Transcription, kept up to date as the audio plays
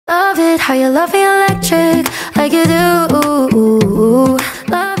it how you love me electric, like you do.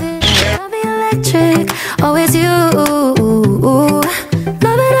 Love me electric, always you. Love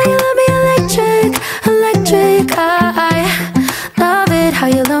it how you love me electric, electric. I love it how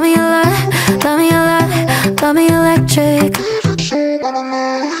you love me a lot, love me a lot, love me electric.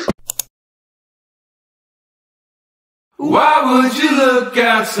 Why would you look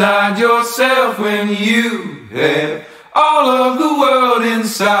outside yourself when you have all of the world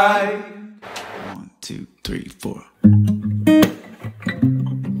inside? 1, 2, 3, 4.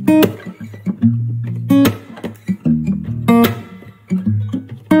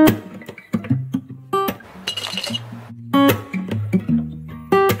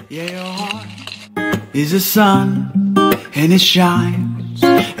 Yeah, your heart is a sun, and it shines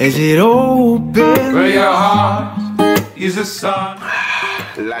as it opens. Where your heart is a sun.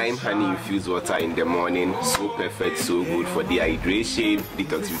 Lime honey infused water in the morning, so perfect, so good for dehydration,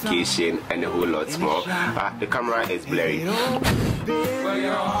 detoxification, and a whole lot more. The camera is blurry.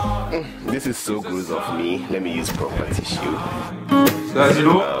 This is so gross of me. Let me use proper tissue.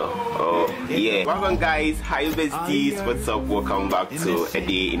 Yeah. Welcome guys, hi besties, what's up? Welcome back to a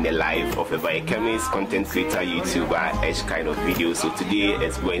day in the life of a biochemist, content creator, YouTuber, each kind of video. So today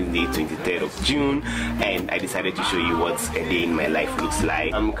is Wednesday, 23rd of June, and I decided to show you what a day in my life looks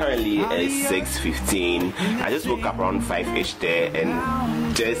like. I'm currently at 6:15. I just woke up around 5ish there, and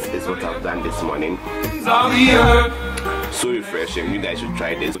this is what I've done this morning. So refreshing. You guys should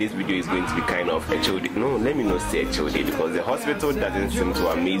try this. This video is going to be kind of a chill day. No, let me not say a chill day, because the hospital doesn't seem to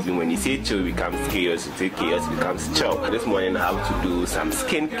amaze me. When you say chill becomes chaos, you say chaos becomes chill. This morning I have to do some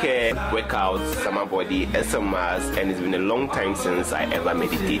skincare, workouts, summer body, SMRs, and it's been a long time since I ever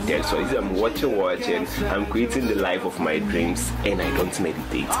meditated. So as I'm watching, I'm creating the life of my dreams, and I don't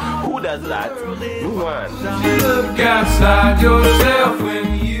meditate. Who does that? No one. Look outside yourself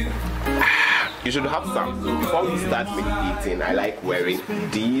when you should have some. Before we start meditating, I like wearing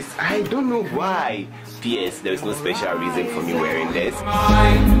these. I don't know why. P.S. there is no special reason for me wearing this.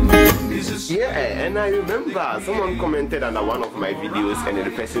 Yeah, and I remember someone commented under one of my videos, and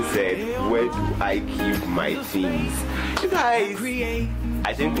the person said, where do I keep my things? You guys,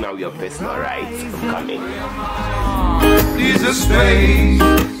 I think now your personal rights are coming. This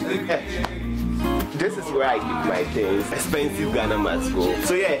is where I keep my things. Expensive Ghana must go.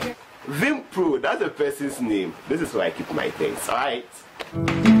 So yeah, Vim Pro, that's the person's name. This is where I keep my things, alright?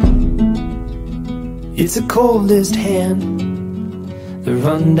 It's the coldest hand that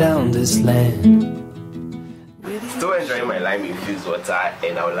run down this land. Still enjoying my lime infused water,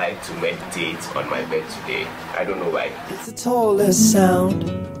 and I would like to meditate on my bed today. I don't know why. It's the tallest sound,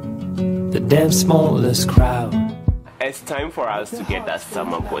 the damn smallest crowd. It's time for us to get that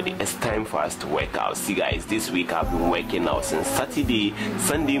summer body. It's time for us to work out. See guys, this week I've been working out since Saturday,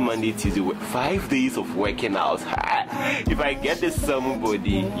 Sunday, Monday, Tuesday, 5 days of working out. If I get this summer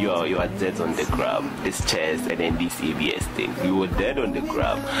body, you are dead on the grab. This chest and then this ABS thing, you were dead on the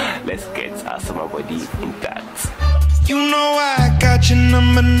grab. Let's get our summer body intact. You know I got your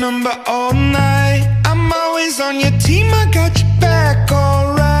number all night. I'm always on your team, I got your back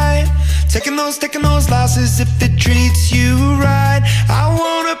alright. Taking those losses if it treats you right. I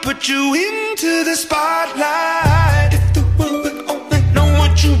wanna put you into the spotlight. If the world would only know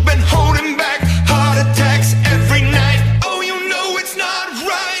what you've been holding back. Heart attacks every night. Oh, you know it's not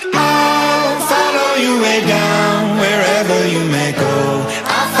right. I'll follow you way down, wherever you may go.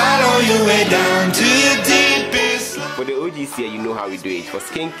 I'll follow you way down to your deepest. For the OGs here, you know how we do it. For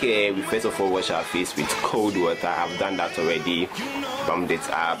skincare, we first of all wash our face with cold water. I've done that already, pumped it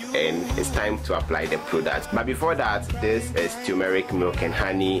up, and it's time to apply the product. But before that, this is turmeric, milk and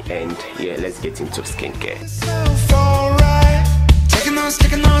honey, and yeah, let's get into skincare.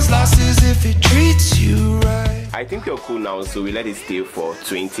 Taking those losses if it treats you right. I think you're cool now, so we let it stay for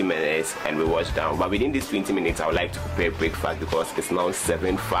 20 minutes and we wash down. But within these 20 minutes, I would like to prepare breakfast because it's now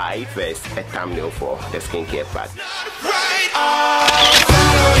 7:05. First, a thumbnail for the skincare part. Right, I'll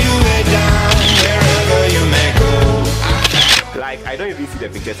follow you way down, wherever you may go. Like, I don't even see the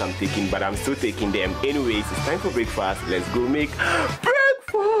pictures I'm taking, but I'm still taking them. Anyways, it's time for breakfast. Let's go make breakfast.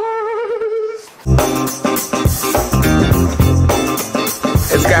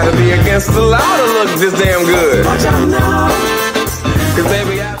 it's gotta be against the law to look this damn good. Cause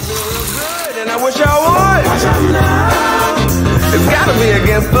baby, I feel good and I wish I would. It's gotta be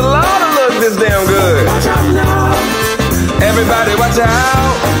against the law to look this damn good. Everybody watch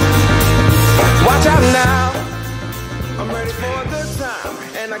out. Watch out now. I'm ready for a good time,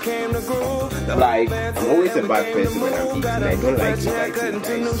 and I came to groove. Like, I'm always a bad person when I'm eating. I don't like to bite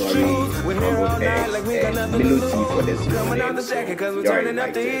my sorry, crumbled eggs, and milk tea for this morning. I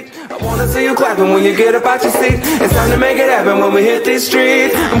wanna see you clapping when you get up out your seat. It's time to make it happen when we hit these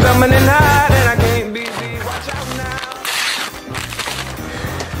streets. I'm coming in hot and I can't be beat. Watch out now.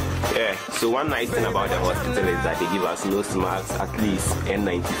 Yeah, so one nice thing about the hospital is that they give us nose masks, at least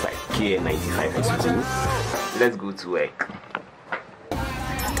N95, KN95 is cool. Let's go to work.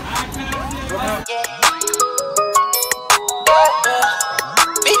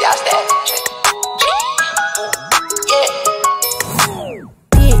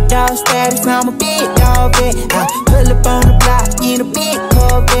 Dog status, I'm a big dog vet. I pull up on the block in a big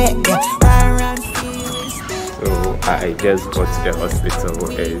Corvette. Yeah, ride around the city with a stick. So I just got to the hospital.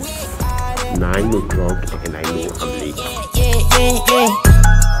 It's 9 o'clock and I know I'm late.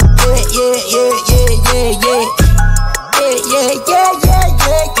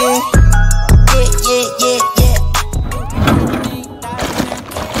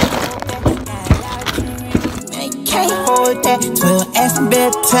 Can't hold that. 12 asking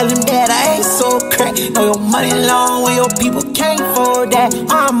better, tell him that I ain't so crack. Know your money long when your people can't afford that.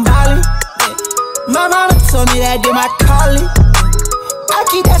 I'm ballin', yeah. My mama told me that did my calling. I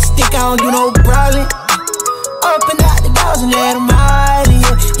keep that stick, I don't do no brawling. Open out the doors and let them all in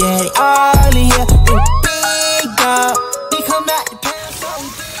here. Yeah, they all in here. We big dog. We come back to pound, so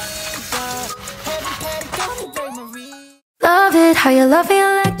we big dog. Heavy petty, gonna break my rib. Love it how you love me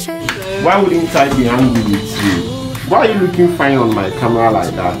electric. Why wouldn't I be angry with you? Why are you looking fine on my camera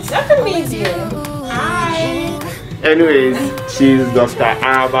like that? Nice to meet you. Hi. Anyways, she's Dr.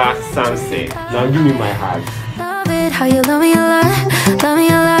 Ava Samson. Now give me my heart. Love it how you love me a lot, love me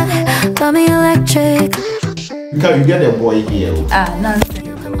a lot, love me electric. Can you get a boy here?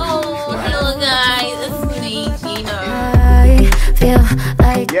 Nonsense. Oh, hello guys, it's me, Gina. I feel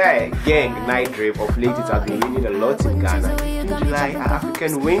like Yeah, gang, night drip. Of late it has been raining a lot in Ghana. In July, our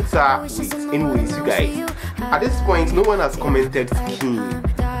African winter weeks. Anyways, you guys, at this point, no one has commented skin.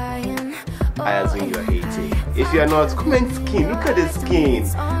 I assume you are hating. If you are not, comment skin. Look at the skin.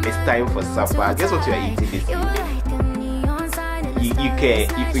 It's time for supper. Guess what you are eating this evening? You can.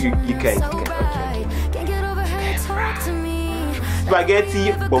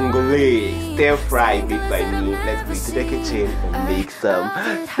 Spaghetti bongole, stir fry made by me. Let's go to the kitchen and make some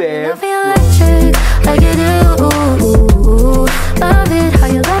stir love me electric, like you do. Love it how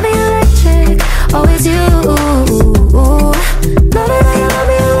you love me electric, always you. Love it how you love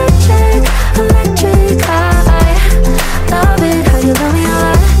me electric, electric. I love it how you love me a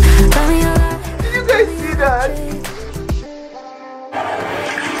lot, love me a lot. Did you guys see that?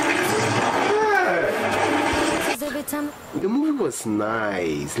 Every time The movie was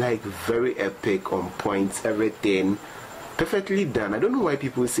nice, like very epic, on point, everything perfectly done. I don't know why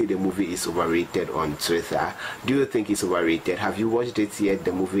people say the movie is overrated on Twitter. Do you think it's overrated? Have you watched it yet?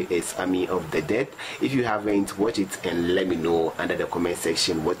 The movie is Army of the Dead. If you haven't, watch it and let me know under the comment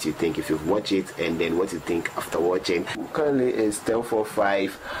section what you think if you've watched it, and then what you think after watching. Currently it's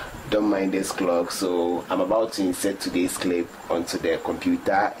 10:45. Don't mind this clock. So I'm about to insert today's clip onto the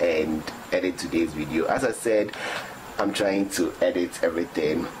computer and edit today's video. As I said, I'm trying to edit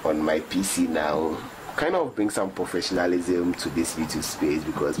everything on my PC now. Kind of bring some professionalism to this YouTube space,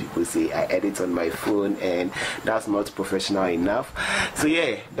 because people say I edit on my phone and that's not professional enough. So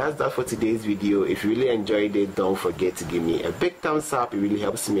yeah, that's that for today's video. If you really enjoyed it, don't forget to give me a big thumbs up. It really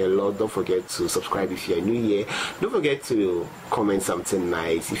helps me a lot. Don't forget to subscribe if you're new here. Don't forget to comment something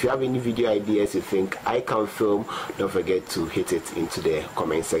nice. If you have any video ideas you think I can film, don't forget to hit it into the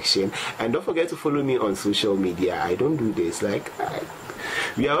comment section. And don't forget to follow me on social media. I don't do this like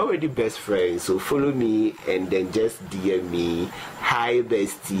we are already best friends, so follow me and then just DM me, hi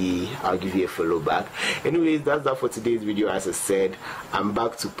bestie, I'll give you a follow back. Anyways, that's that for today's video. As I said, I'm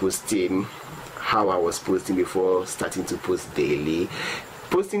back to posting how I was posting before starting to post daily.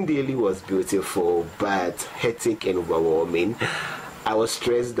 Posting daily was beautiful but hectic and overwhelming. I was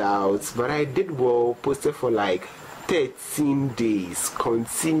stressed out, but I did well. Posted for like 13 days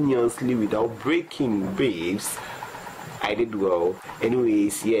continuously without breaking, babes. I did well.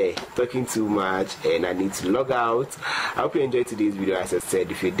 Anyways, yeah, talking too much and I need to log out. I hope you enjoyed today's video. As I said,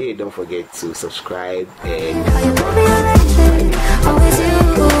 if you did, don't forget to subscribe and